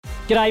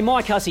G'day,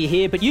 Mike Hussey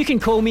here, but you can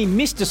call me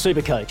Mr.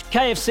 Supercoach.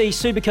 KFC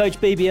Supercoach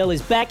BBL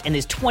is back and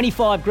there's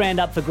 25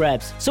 grand up for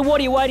grabs. So what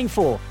are you waiting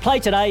for?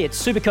 Play today at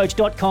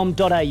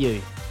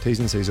supercoach.com.au. T's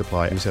and C's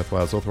apply. New South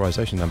Wales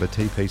authorisation number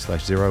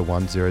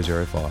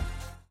TP/01005.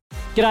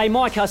 G'day,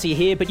 Mike Hussey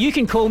here, but you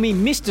can call me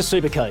Mr.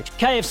 Supercoach.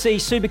 KFC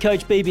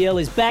Supercoach BBL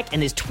is back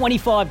and there's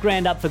 25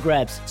 grand up for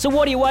grabs. So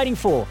what are you waiting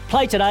for?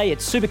 Play today at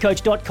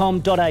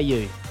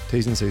supercoach.com.au.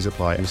 T's and C's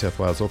apply. New South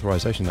Wales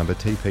authorisation number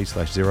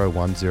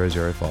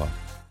TP/01005.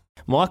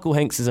 Michael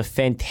Hinks is a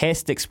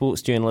fantastic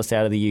sports journalist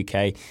out of the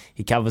UK.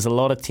 He covers a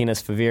lot of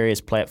tennis for various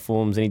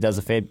platforms and he does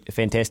a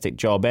fantastic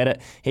job at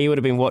it. He would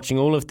have been watching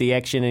all of the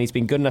action and he's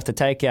been good enough to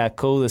take our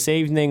call this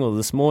evening or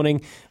this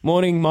morning.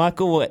 Morning,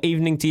 Michael, or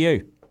evening to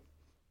you.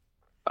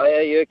 Oh,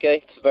 yeah, you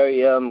okay? It's a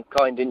very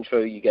kind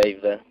intro you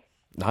gave there.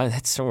 No,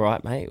 that's all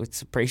right, mate.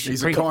 It's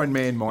He's a kind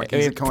man, Mike.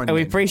 He's a kind man.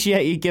 We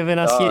appreciate you giving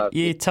us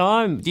your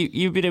time.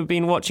 You would have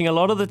been watching a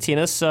lot of the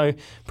tennis, so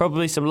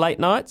probably some late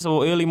nights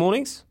or early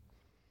mornings?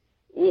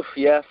 Oof,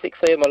 yeah, 6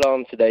 a.m.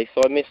 alarm today,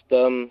 so I missed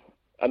the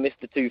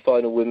two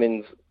final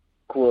women's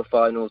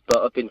quarterfinals,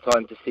 but up in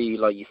time to see,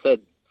 like you said,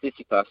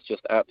 Tsitsipas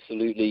just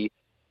absolutely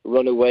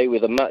run away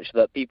with a match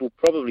that people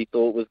probably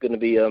thought was going to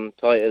be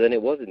tighter than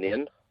it was in the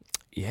end.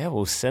 Yeah,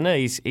 well, Sinner,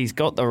 he's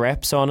got the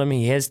raps on him.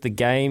 He has the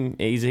game.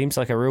 He seems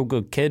like a real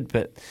good kid,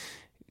 but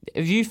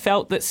have you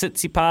felt that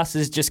Tsitsipas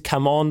has just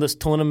come on this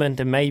tournament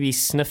and maybe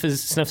sniffs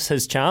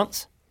his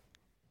chance?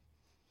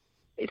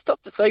 It's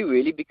tough to say,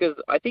 really, because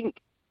I think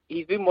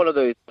he's been one of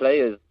those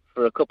players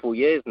for a couple of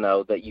years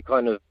now that you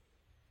kind of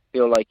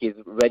feel like he's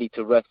ready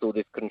to wrestle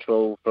this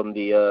control from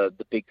the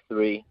big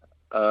three.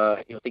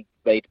 I think he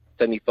made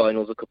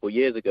semi-finals a couple of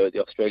years ago at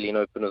the Australian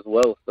Open as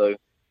well. So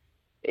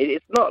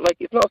it's not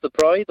a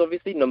surprise.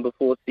 Obviously, number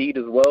 4 seed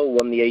as well,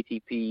 won the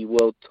ATP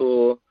World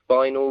Tour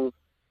finals.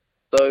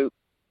 So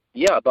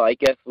yeah, but I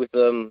guess with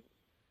the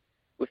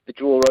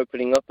draw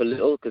opening up a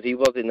little, because he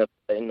was in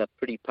a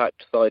pretty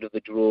packed side of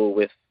the draw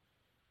with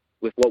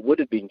what would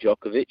have been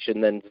Djokovic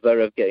and then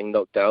Zverev getting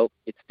knocked out.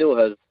 It still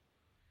has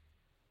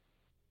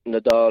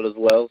Nadal as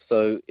well,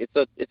 so it's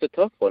a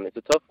tough one. It's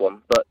a tough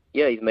one, but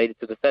yeah, he's made it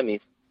to the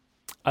semis.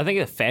 I think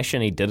the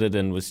fashion he did it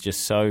in was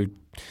just so,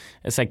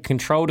 it's like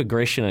controlled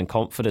aggression and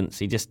confidence.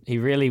 He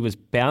really was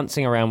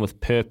bouncing around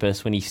with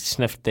purpose when he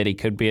sniffed that he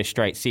could be a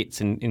straight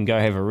sets and go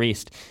have a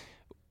rest.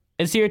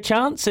 Is there a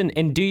chance,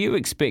 and do you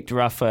expect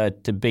Rafa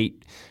to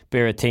beat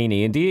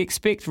Berrettini, and do you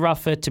expect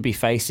Rafa to be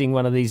facing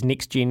one of these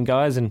next-gen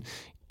guys? And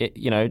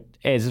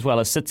as well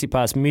as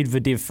Tsitsipas,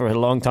 Medvedev for a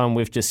long time,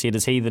 we've just said,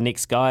 is he the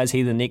next guy? Is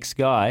he the next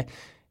guy?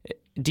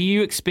 Do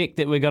you expect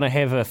that we're going to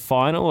have a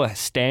final, a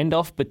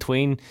standoff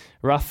between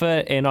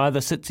Rafa and either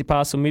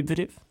Tsitsipas or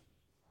Medvedev?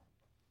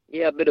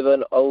 Yeah, a bit of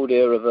an old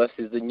era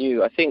versus the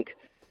new. I think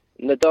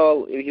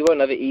Nadal, he won't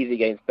have it easy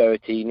against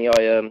Berrettini.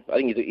 I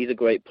think he's a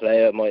great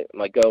player. My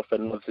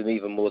girlfriend loves him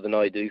even more than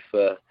I do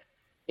for,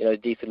 a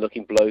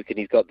decent-looking bloke, and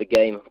he's got the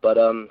game. But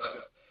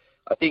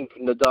I think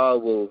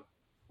Nadal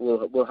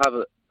will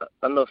have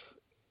enough.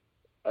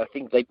 I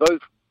think they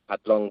both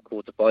had long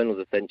quarterfinals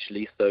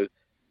essentially, so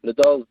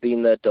Nadal's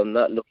been there, done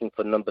that, looking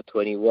for number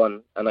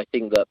 21, and I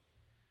think that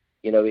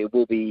it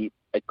will be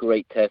a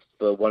great test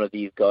for one of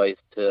these guys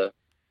to,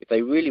 if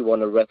they really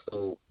want to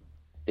wrestle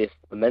this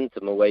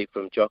momentum away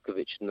from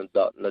Djokovic and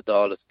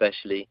Nadal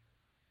especially,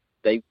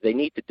 they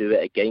need to do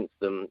it against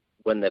them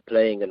when they're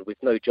playing, and with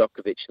no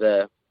Djokovic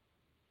there,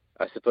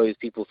 I suppose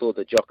people thought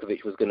that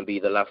Djokovic was going to be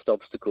the last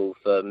obstacle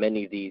for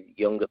many of these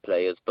younger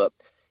players, but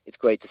it's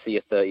great to see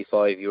a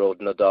 35-year-old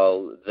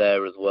Nadal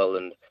there as well.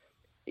 And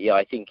yeah,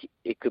 I think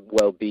it could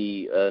well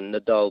be a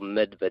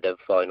Nadal-Medvedev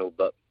final,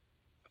 but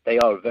they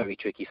are very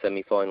tricky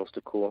semi-finals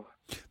to call.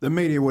 The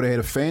media would have had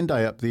a fan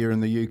day up there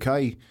in the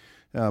UK,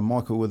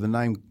 Michael, with a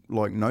name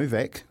like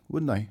Novak,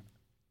 wouldn't they?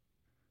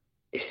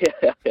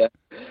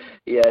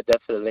 Yeah,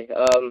 definitely.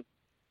 I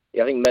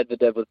think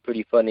Medvedev was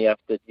pretty funny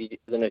after, I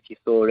don't know if you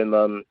saw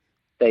him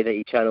say that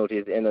he channeled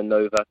his inner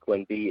Novak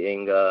when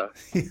beating...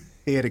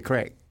 he had a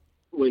crack.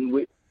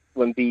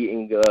 When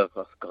beating...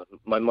 oh, God,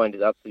 my mind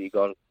is absolutely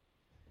gone.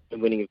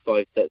 And winning in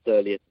 5 sets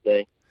earlier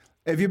today.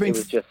 Have you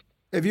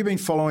been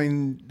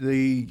following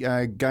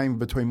the game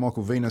between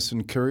Michael Venus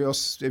and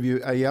Kyrgios?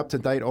 Are you up to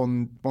date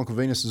on Michael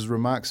Venus's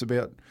remarks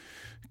about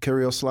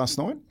Kyrgios last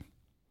night?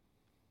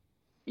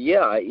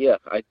 Yeah.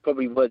 I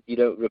probably would. You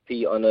don't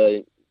repeat on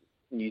a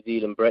New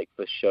Zealand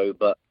breakfast show,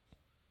 but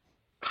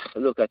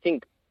look, I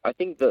think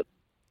that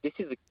this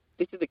is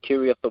the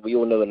Kyrgios that we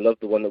all know and love,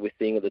 the one that we're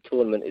seeing at the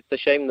tournament. It's a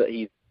shame that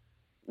he's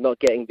not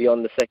getting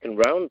beyond the second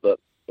round, but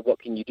what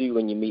can you do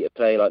when you meet a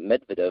player like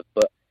Medvedev?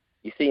 But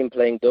you see him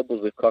playing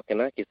doubles with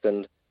Kokkinakis,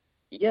 and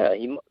yeah,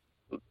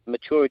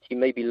 maturity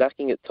may be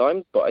lacking at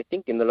times, but I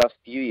think in the last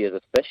few years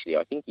especially,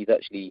 I think he's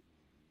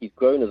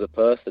grown as a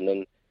person,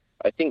 and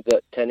I think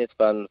that tennis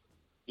fans,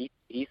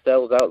 he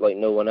sells out like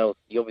no one else.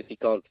 He obviously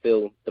can't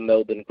fill the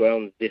Melbourne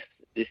grounds this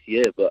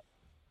year, but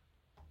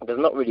there's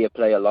not really a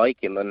player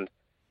like him, and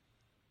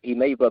he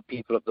may rub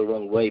people up the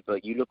wrong way,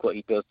 but you look what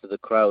he does to the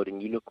crowd,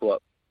 and you look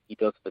what he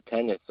does for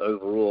tennis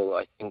overall.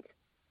 I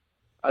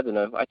I don't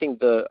know. I think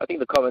the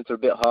comments are a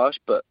bit harsh,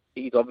 but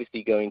he's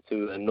obviously going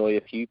to annoy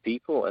a few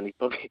people, and he's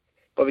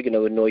probably going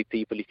to annoy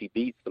people if he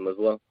beats them as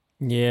well.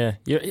 Yeah,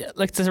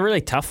 like it's a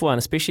really tough one,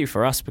 especially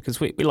for us because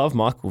we love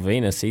Michael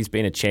Venus. He's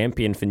been a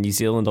champion for New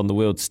Zealand on the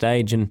world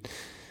stage, and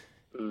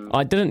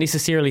I didn't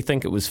necessarily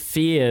think it was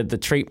fair, the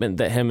treatment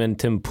that him and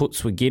Tim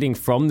Putz were getting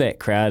from that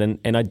crowd,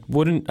 and I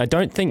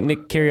don't think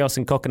Nick Kyrgios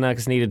and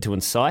Kokkinakis needed to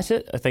incite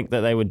it. I think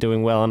that they were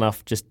doing well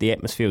enough, just the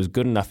atmosphere was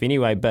good enough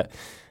anyway, but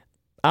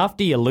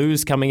after you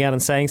lose, coming out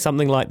and saying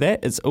something like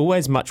that, it's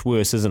always much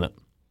worse, isn't it?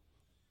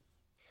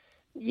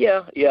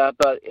 Yeah,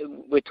 but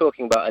we're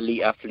talking about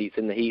elite athletes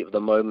in the heat of the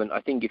moment.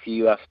 I think if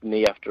you asked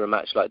me after a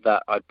match like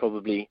that, I'd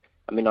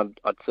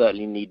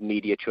certainly need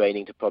media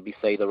training to probably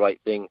say the right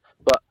thing.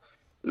 But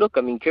look,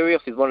 I mean,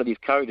 Kyrgios is one of these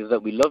characters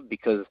that we love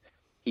because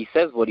he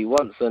says what he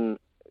wants, and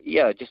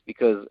yeah, just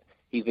because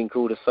he's been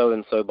called a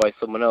so-and-so by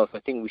someone else, I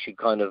think we should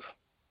kind of,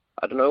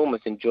 I don't know,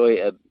 almost enjoy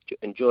it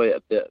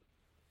a bit.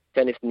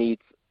 Tennis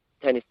needs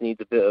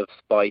a bit of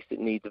spice. It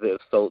needs a bit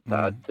of salt to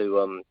add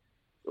to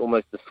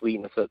almost the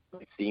sweetness that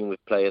we've seen with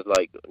players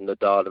like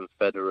Nadal and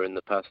Federer in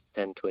the past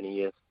 10, 20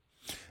 years.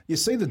 You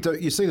see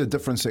the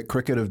difference that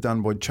cricket have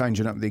done by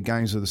changing up their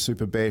games of the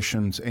Super Bash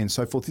and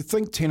so forth. Do you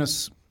think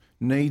tennis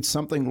needs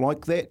something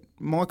like that,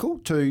 Michael,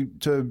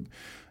 to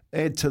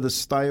add to the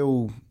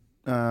stale,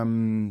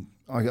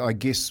 I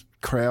guess,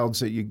 crowds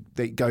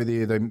that go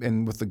there,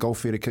 and with the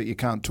golf etiquette, you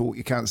can't talk,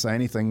 you can't say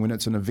anything when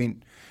it's an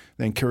event.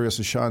 Then Kyrgios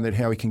has shown that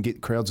how he can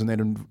get crowds and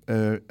that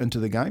into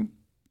the game.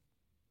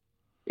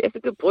 Yeah, it's a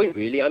good point,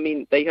 really. I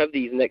mean, they have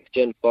these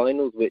next-gen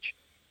finals, which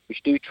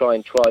do try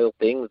and trial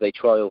things. They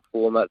trial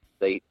formats.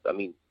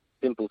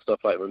 Simple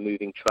stuff like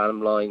removing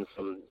tram lines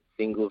from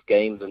singles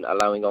games and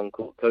allowing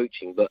on-court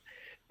coaching. But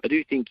I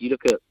do think you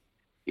look at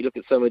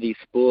some of these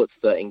sports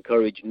that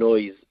encourage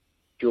noise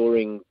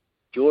during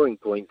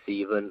points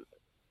even.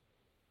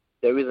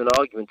 There is an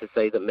argument to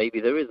say that maybe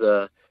there is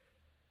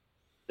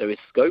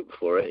scope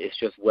for it. It's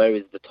just, where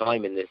is the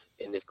time in this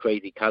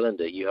crazy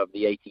calendar? You have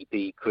the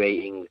ATP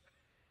creating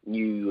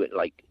new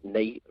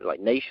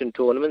nation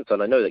tournaments,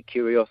 and I know that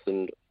Kyrgios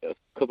and a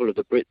couple of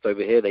the Brits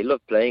over here, they love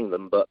playing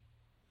them, but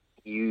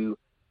these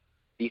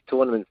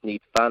tournaments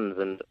need fans,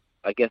 and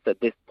I guess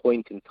at this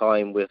point in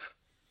time with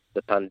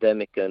the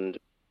pandemic and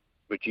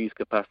reduced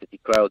capacity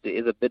crowds, it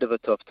is a bit of a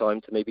tough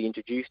time to maybe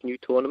introduce new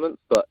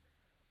tournaments. But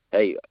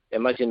hey,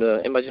 imagine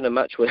a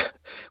match where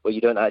you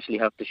don't actually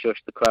have to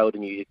shush the crowd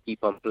and you just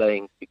keep on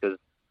playing, because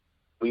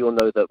we all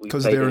know that we've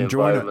played in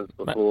environments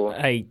before.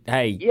 Hey,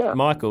 yeah.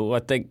 Michael, I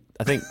think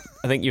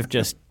you've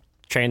just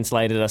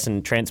translated us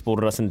and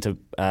transported us into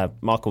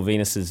Michael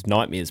Venus's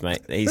nightmares,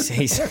 mate. I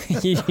think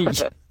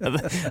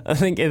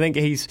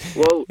he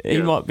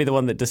might be the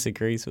one that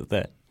disagrees with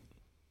that.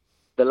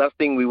 The last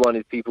thing we want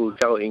is people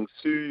shouting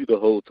 "Sue" the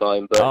whole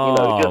time,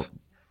 but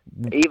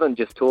even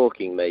just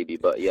talking maybe.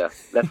 But yeah,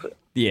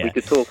 we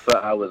could talk for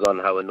hours on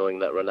how annoying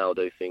that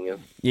Ronaldo thing is.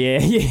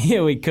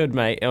 Yeah, we could,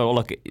 mate. Oh,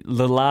 look,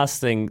 the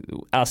last thing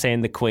us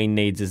and the Queen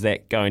needs is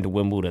that going to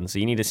Wimbledon. So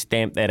you need to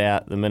stamp that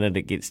out the minute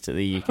it gets to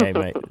the UK,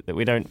 mate. That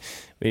we don't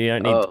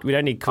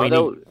need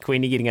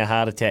Queenie getting a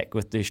heart attack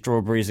with the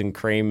strawberries and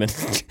cream and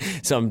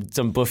some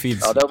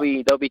buffies. Oh,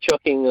 they'll be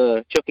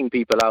chucking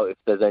people out if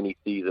there's any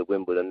C's at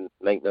Wimbledon.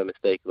 Make no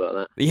mistake about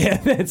that. Yeah,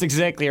 that's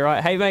exactly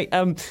right. Hey, mate,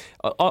 I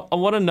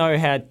want to know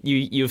how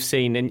you've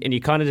seen, and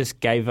you kind of just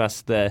gave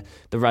us the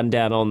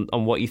rundown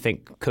on what you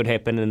think could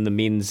happen in the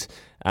men's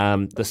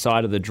the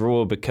side of the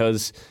draw,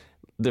 because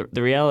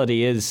the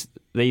reality is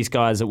these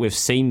guys, that we've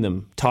seen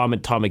them time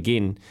and time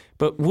again.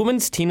 But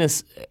women's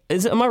tennis,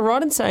 am I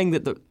right in saying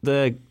that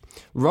the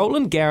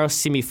Roland Garros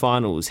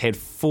semi-finals had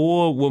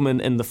 4 women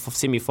in the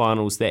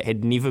semi-finals that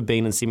had never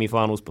been in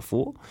semi-finals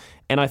before?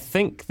 And I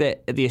think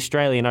that at the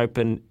Australian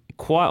Open,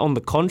 quite on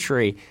the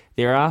contrary,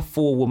 there are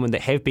 4 women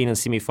that have been in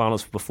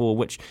semi-finals before,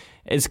 which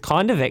is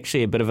kind of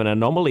actually a bit of an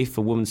anomaly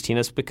for women's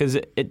tennis, because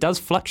it does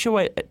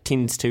fluctuate. It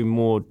tends to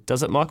more,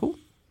 does it, Michael?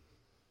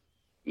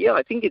 Yeah,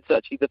 I think it's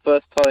actually the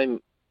first time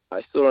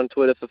I saw on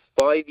Twitter for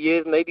 5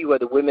 years maybe where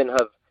the women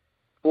have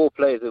 4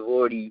 players have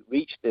already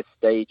reached this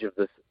stage of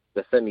the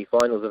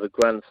semi-finals of a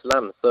Grand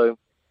Slam. So,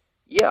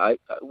 yeah,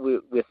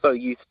 we're so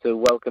used to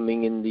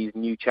welcoming in these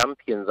new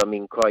champions. I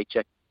mean,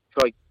 Krejcikova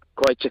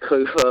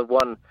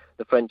won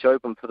the French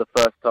Open for the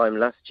first time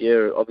last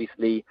year.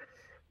 Obviously,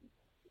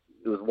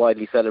 it was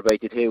widely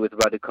celebrated here with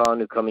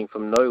Raducanu coming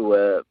from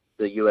nowhere,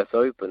 the US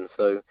Open.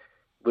 So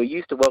we're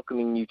used to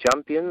welcoming new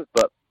champions,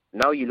 but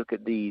now you look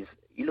at the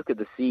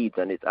seeds,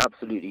 and it's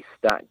absolutely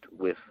stacked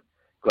with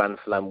Grand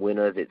Slam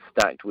winners. It's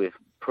stacked with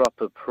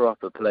proper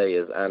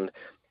players, and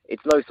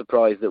it's no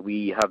surprise that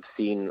we have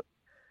seen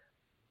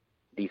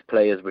these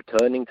players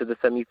returning to the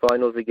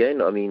semi-finals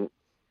again. I mean,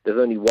 there's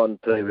only one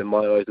player in my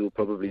eyes who will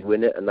probably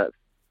win it, and that's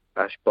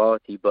Ash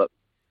Barty. But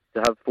to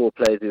have 4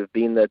 players who have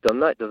been there,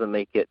 done that, doesn't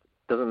make it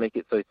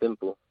so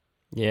simple.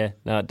 Yeah,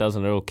 no, it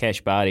doesn't at all.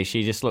 Cash Barty,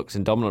 she just looks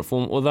in dominant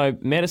form. Although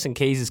Madison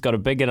Keys has got a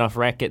big enough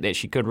racket that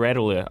she could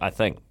rattle her, I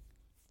think.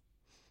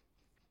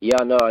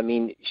 Yeah, no, I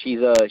mean, she's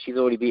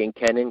already beaten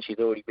Kenin, she's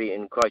already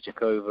beaten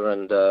Krejcikova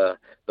and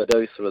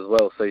Badosa as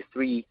well. So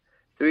three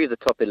of the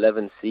top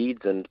 11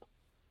 seeds, and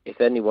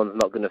if anyone's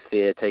not going to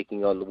fear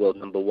taking on the world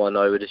number one,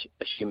 I would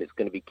assume it's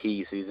going to be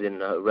Keys, who's in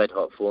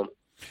red-hot form.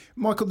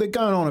 Michael, they're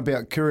going on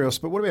about Kyrgios,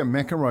 but what about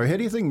McEnroe? How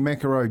do you think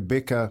McEnroe,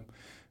 Becker,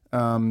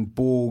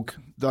 Borg,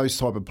 those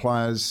type of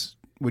players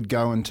would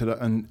go in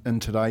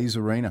today's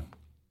arena?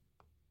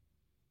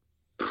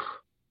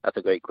 That's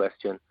a great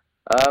question.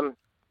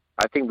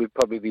 I think we'd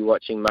probably be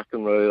watching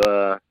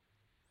McEnroe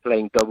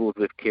playing doubles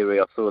with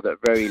Kyrgios, or at the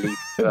very least.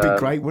 It'd be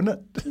great, wouldn't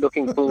it?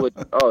 Looking forward.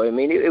 Oh, I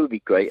mean, it would be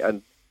great.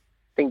 And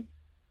I think,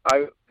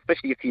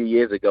 especially a few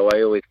years ago,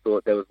 I always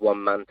thought there was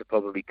one man to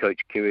probably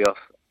coach Kyrgios.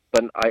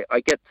 But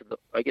I get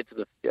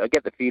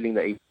the feeling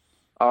that he's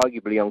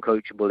arguably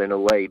uncoachable in a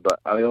way.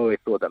 But I always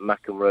thought that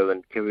McEnroe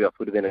and Kyrgios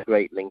would have been a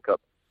great link-up.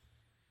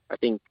 I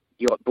think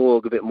you got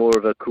Borg a bit more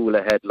of a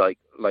cooler head like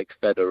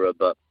Federer,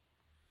 but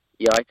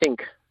yeah, I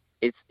think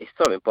it's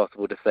so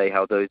impossible to say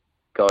how those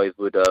guys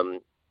would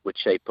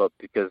shape up,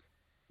 because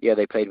yeah,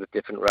 they played with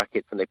different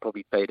rackets and they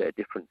probably played at a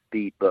different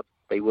speed, but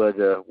they were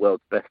the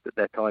world's best at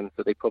their time,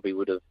 so they probably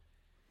would have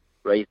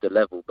raised the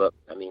level. But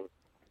I mean,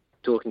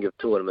 talking of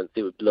tournaments,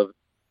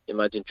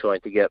 imagine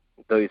trying to get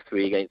those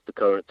three against the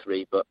current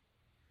three, but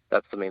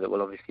that's something that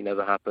will obviously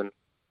never happen.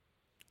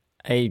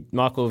 Hey,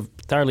 Michael,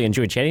 thoroughly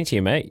enjoyed chatting to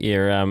you, mate.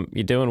 You're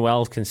doing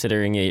well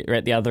considering you're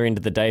at the other end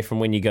of the day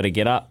from when you got to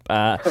get up.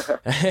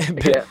 But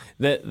yeah.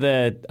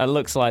 It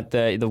looks like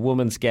the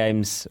women's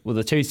games, well,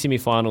 the two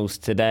semi-finals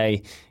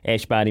today,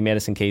 Ash Barty,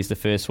 Madison Keys, the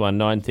first one,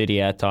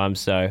 9:30 our time.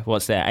 So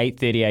what's that,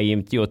 8:30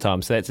 a.m. your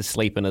time? So that's a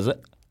sleeping, is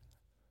it?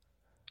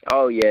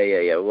 Oh,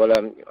 yeah. Well,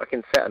 I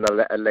can set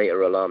a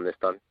later alarm this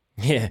time.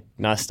 Yeah,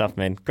 nice stuff,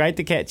 man. Great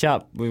to catch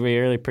up. We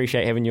really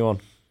appreciate having you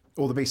on.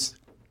 All the best.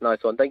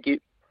 Nice one. Thank you.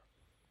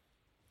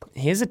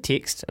 Here's a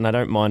text, and I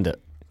don't mind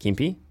it,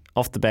 Kempy,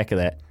 off the back of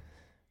that.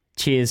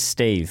 Cheers,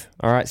 Steve.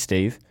 All right,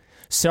 Steve.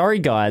 Sorry,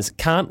 guys,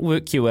 can't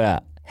work you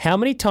out. How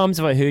many times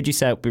have I heard you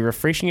say it would be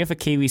refreshing if a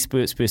Kiwi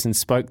spokesperson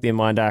spoke their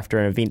mind after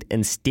an event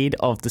instead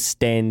of the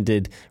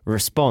standard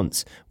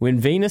response? When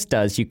Venus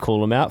does, you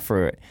call them out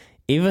for it.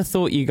 Ever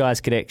thought you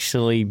guys could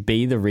actually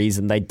be the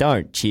reason they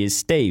don't? Cheers,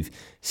 Steve.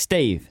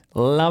 Steve,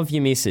 love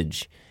your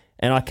message.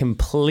 And I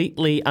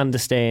completely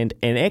understand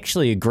and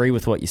actually agree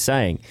with what you're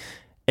saying.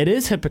 It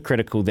is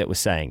hypocritical that we're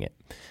saying it.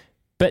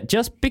 But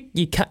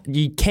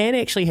you can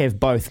actually have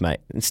both, mate.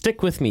 And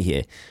stick with me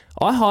here.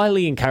 I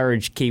highly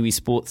encourage Kiwi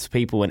sports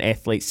people and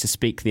athletes to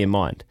speak their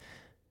mind.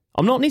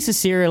 I'm not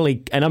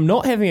necessarily, and I'm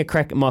not having a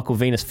crack at Michael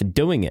Venus for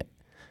doing it.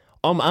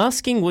 I'm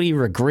asking, will he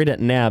regret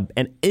it now?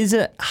 And is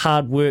it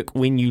hard work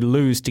when you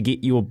lose to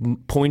get your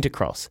point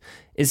across?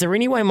 Is there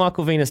any way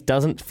Michael Venus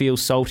doesn't feel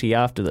salty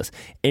after this?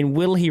 And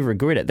will he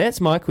regret it? That's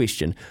my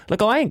question.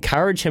 Look, I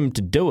encourage him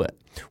to do it.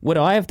 Would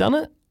I have done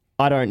it?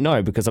 I don't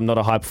know, because I'm not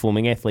a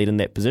high-performing athlete in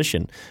that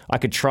position. I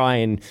could try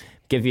and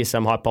give you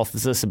some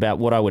hypothesis about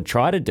what I would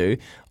try to do.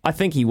 I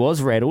think he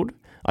was rattled.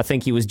 I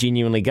think he was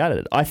genuinely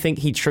gutted. I think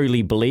he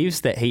truly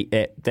believes that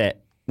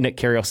that Nick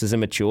Kyrgios is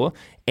immature,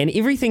 and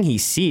everything he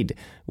said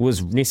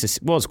was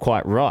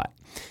quite right.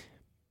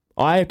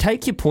 I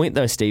take your point,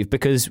 though, Steve,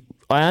 because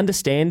I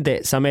understand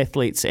that some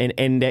athletes,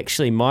 and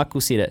actually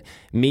Michael said it,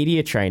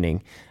 media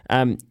training,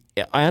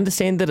 I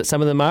understand that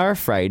some of them are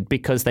afraid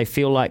because they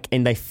feel like,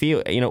 and they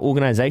feel,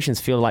 organisations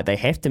feel like they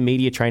have to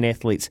media train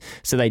athletes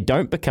so they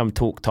don't become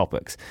talk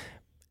topics.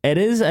 It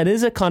is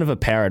a kind of a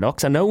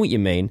paradox. I know what you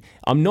mean.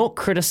 I'm not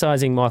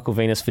criticising Michael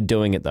Venus for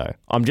doing it, though.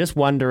 I'm just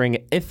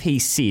wondering if he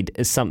said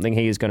is something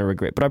he is going to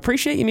regret. But I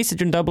appreciate your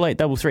message on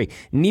 8833.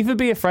 Never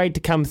be afraid to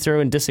come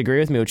through and disagree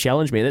with me or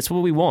challenge me. That's what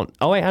we want.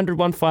 0800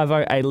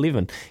 150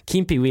 811.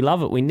 Kempy, we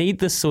love it. We need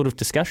this sort of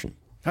discussion.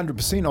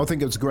 100%. I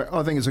think it's great.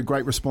 I think it's a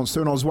great response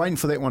too, and I was waiting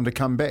for that one to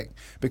come back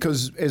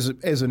because,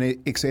 as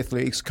an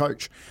ex-athlete,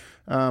 ex-coach,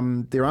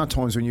 there are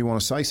times when you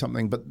want to say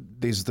something, but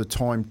there's the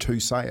time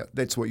to say it.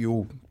 That's what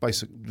you're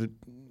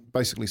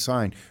basically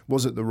saying.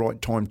 Was it the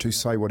right time to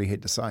say what he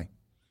had to say?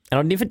 And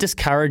I'd never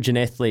discourage an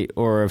athlete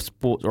or a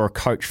sport or a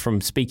coach from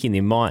speaking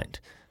their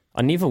mind.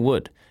 I never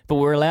would. But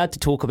we're allowed to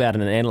talk about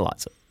it and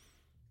analyse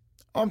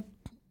it.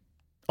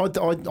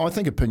 I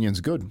think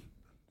opinion's good.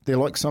 They're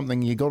like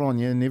something you got on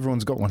you and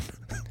everyone's got one.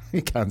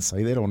 You can't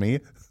say that on here.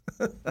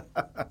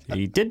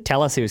 He did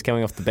tell us he was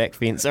coming off the back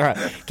fence. All right,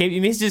 keep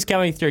your messages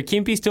coming through.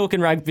 Kempy's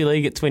talking rugby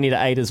league at 20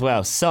 to 8 as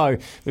well. So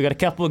we've got a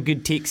couple of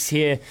good texts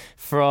here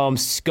from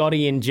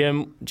Scotty and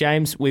Jim.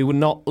 James, we will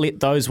not let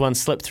those ones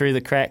slip through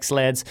the cracks,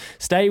 lads.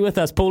 Stay with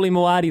us. Paulie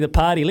Moati, the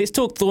party. Let's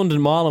talk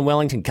Thornton Mile and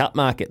Wellington Cup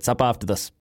markets up after this.